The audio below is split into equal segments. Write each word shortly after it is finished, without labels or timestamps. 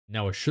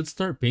Now it should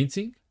start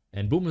painting.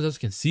 And boom, as you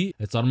can see,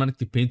 it's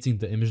automatically painting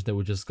the image that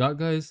we just got,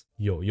 guys.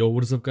 Yo,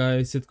 what is up,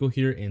 guys? Sitco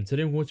here, and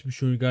today I'm going to be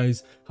showing you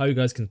guys how you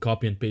guys can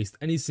copy and paste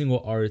any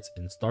single art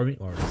in Starving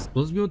Artist. So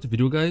let's begin with the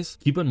video, guys.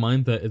 Keep in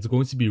mind that it's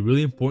going to be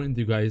really important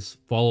that you guys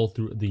follow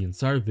through the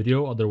entire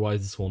video,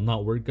 otherwise this will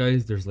not work,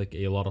 guys. There's like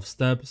a lot of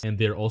steps, and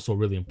they're also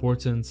really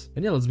important.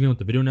 And yeah, let's begin with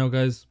the video now,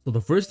 guys. So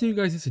the first thing you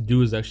guys need to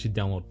do is actually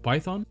download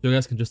Python. So you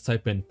guys can just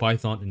type in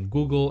Python in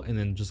Google, and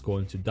then just go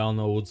into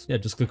downloads. Yeah,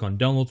 just click on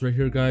downloads right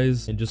here,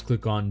 guys, and just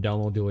click on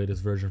download the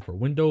latest version for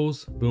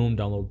Windows. Boom,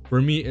 download.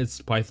 For me,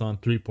 it's Python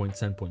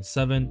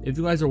 3.10.7. If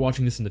you guys are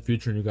watching this in the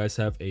future and you guys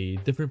have a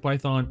different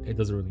Python, it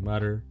doesn't really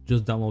matter.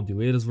 Just download the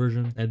latest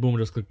version. And boom,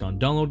 just clicked on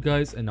download,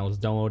 guys, and now it's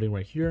downloading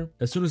right here.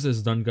 As soon as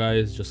it's done,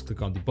 guys, just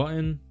click on the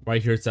button.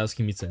 Right here, it's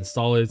asking me to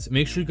install it.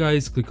 Make sure you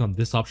guys click on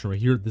this option right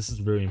here. This is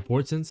very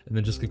important. And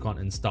then just click on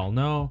install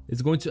now.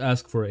 It's going to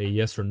ask for a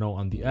yes or no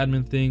on the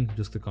admin thing.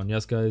 Just click on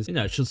yes, guys. And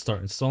yeah, it should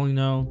start installing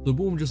now. So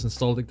boom, just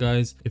installed it,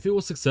 guys. If it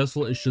was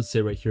successful, it should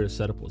say right here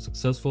setup was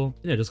successful. And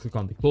yeah, just click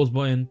on the close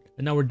button,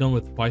 and now we're done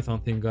with the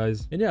Python thing,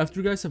 guys. And yeah, after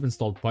you guys have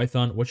installed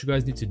Python, what you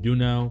guys need to do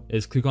now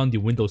is click on the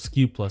Windows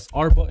key plus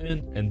R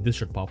button, and this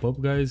should pop up,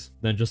 guys.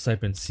 Then just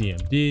type in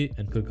cmd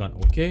and click on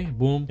OK.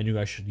 Boom, and you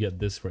guys should get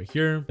this right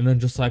here. And then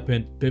just type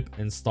in pip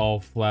install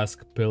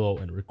flask pillow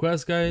and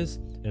request, guys,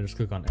 and just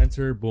click on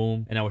enter.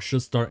 Boom, and now it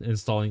should start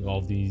installing all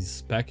of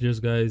these packages,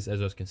 guys.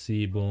 As you guys can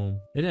see, boom,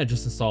 and yeah,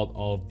 just installed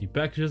all of the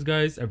packages,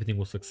 guys. Everything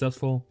was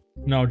successful.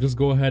 Now just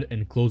go ahead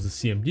and close the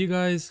cmd,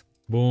 guys.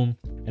 Boom.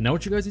 And now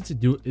what you guys need to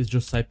do is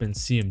just type in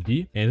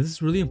cmd, and this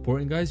is really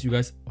important, guys. You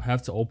guys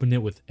have to open it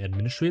with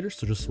administrator,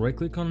 so just right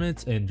click on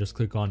it and just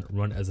click on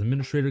run as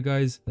administrator,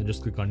 guys. Then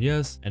just click on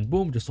yes, and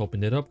boom, just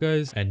open it up,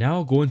 guys. And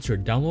now go into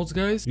your downloads,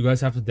 guys. You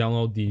guys have to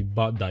download the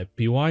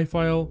bot.py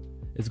file.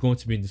 It's going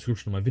to be in the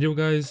description of my video,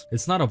 guys.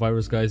 It's not a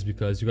virus, guys,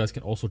 because you guys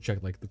can also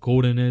check like the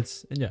code in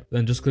it. And yeah,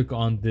 then just click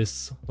on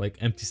this like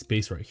empty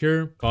space right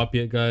here, copy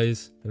it,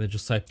 guys, and then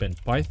just type in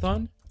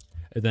Python,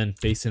 and then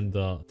paste in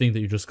the thing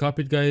that you just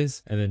copied,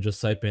 guys, and then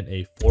just type in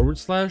a /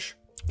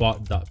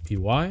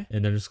 bot.py,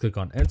 and then just click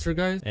on enter,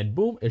 guys, and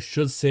boom, it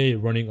should say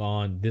running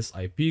on this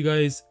IP,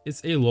 guys. It's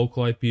a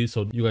local IP,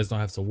 so you guys don't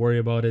have to worry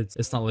about it.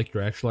 It's not like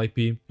your actual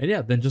IP. And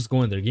yeah, then just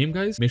go in their game,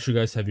 guys. Make sure you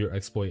guys have your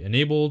exploit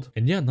enabled.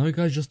 And yeah, now you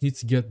guys just need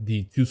to get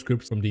the 2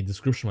 scripts from the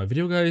description of my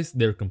video, guys.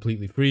 They're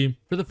completely free.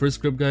 For the first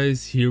script,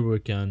 guys, here we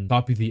can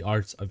copy the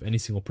arts of any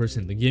single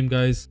person in the game,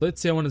 guys. Let's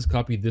say I wanted to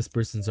copy this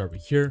person's art right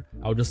here.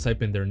 I'll just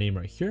type in their name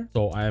right here.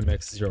 So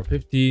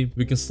IMX050.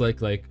 We can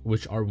select like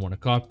which art we want to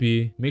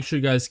copy. Make sure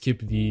you guys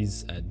keep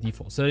these at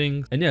default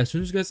settings, and yeah, as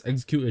soon as you guys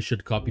execute, it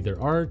should copy their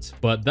art.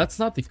 But that's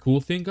not the cool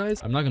thing,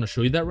 guys. I'm not going to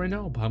show you that right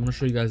now, but I'm going to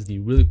show you guys the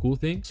really cool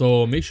thing.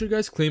 So make sure you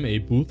guys claim a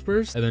booth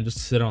first, and then just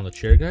sit on the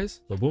chair,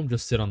 guys. So boom,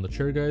 just sit on the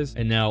chair, guys.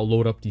 And now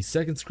load up the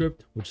second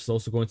script, which is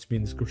also going to be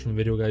in the description of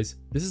the video, guys.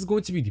 This is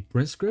going to be the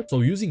print script.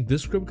 So using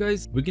this script,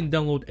 guys, we can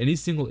download any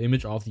single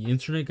image off the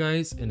internet,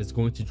 guys, and it's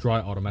going to dry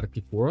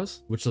automatically for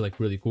us, which is like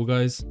really cool,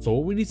 guys. So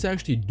what we need to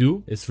actually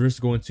do is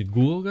first go into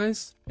Google,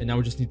 guys, and now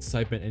we just need to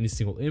type in any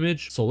single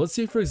image. So let's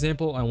say, for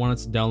example, I wanted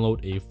to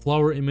download a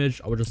flower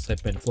image. I would just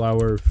type in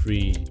flower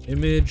free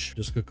image,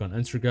 just click on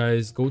enter,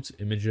 guys, go to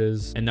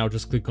images, and now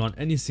just click on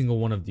any single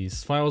one of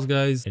these files,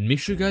 guys, and make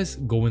sure you guys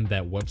go in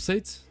that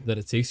website that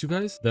it takes you,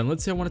 guys. Then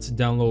let's say I wanted to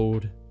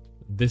download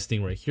this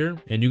thing right here,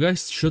 and you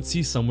guys should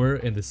see somewhere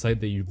in the site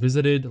that you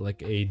visited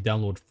like a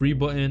download free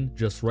button.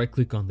 Just right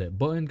click on that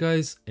button,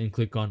 guys, and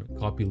click on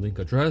copy link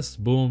address.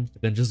 Boom,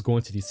 then just go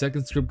into the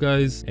second script,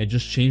 guys, and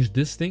just change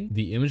this thing,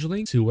 the image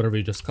link, to whatever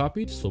you just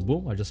copied. So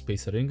boom, I just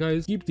paste it in,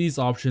 guys. Keep these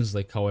options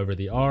like however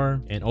they are,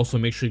 and also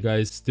make sure you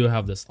guys still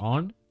have this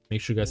on.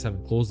 Make sure you guys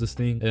haven't closed this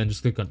thing, and then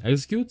just click on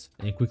execute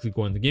and quickly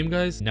go in the game,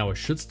 guys. Now it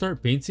should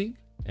start painting.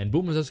 And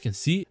boom, as you can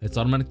see, it's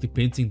automatically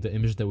painting the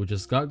image that we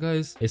just got,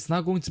 guys. It's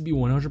not going to be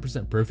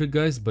 100% perfect,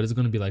 guys, but it's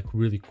going to be like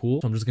really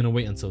cool. So I'm just going to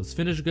wait until it's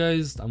finished,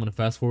 guys. I'm going to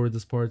fast forward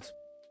this part.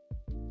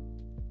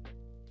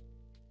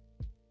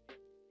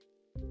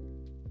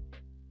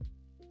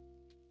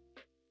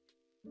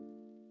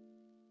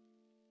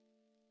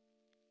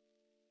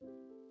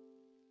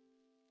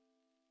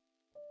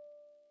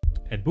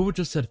 And boom, it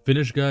just said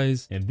finish,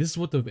 guys, and this is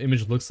what the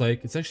image looks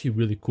like. It's actually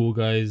really cool,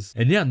 guys.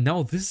 And yeah,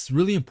 now this is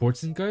really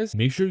important, guys.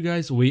 Make sure you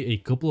guys wait a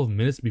couple of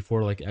minutes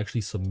before like actually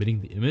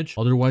submitting the image,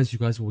 otherwise you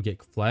guys will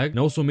get flagged. And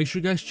also make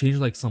sure you guys change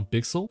like some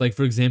pixel, like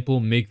for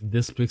example, make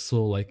this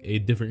pixel like a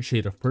different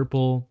shade of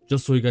purple,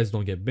 just so you guys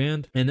don't get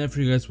banned. And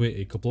after you guys wait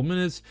a couple of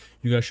minutes,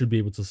 you guys should be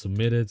able to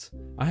submit it.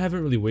 I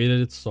haven't really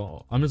waited,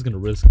 so I'm just gonna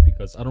risk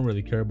because I don't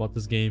really care about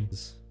this game.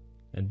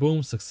 And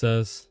boom,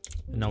 success.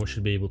 And now we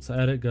should be able to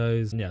edit,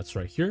 guys. And yeah, it's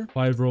right here.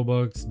 5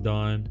 Robux,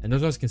 done. And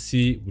as you guys can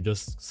see, we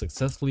just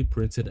successfully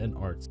printed an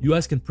art. You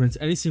guys can print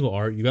any single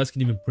art. You guys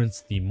can even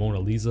print the Mona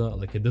Lisa.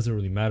 Like, it doesn't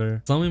really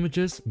matter. Some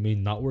images may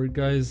not work,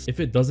 guys. If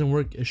it doesn't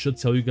work, it should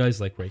tell you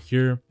guys like right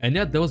here. And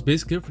yeah, that was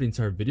basically it for the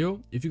entire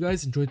video. If you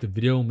guys enjoyed the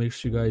video, make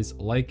sure you guys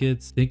like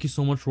it. Thank you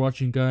so much for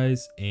watching,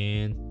 guys,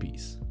 and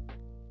peace.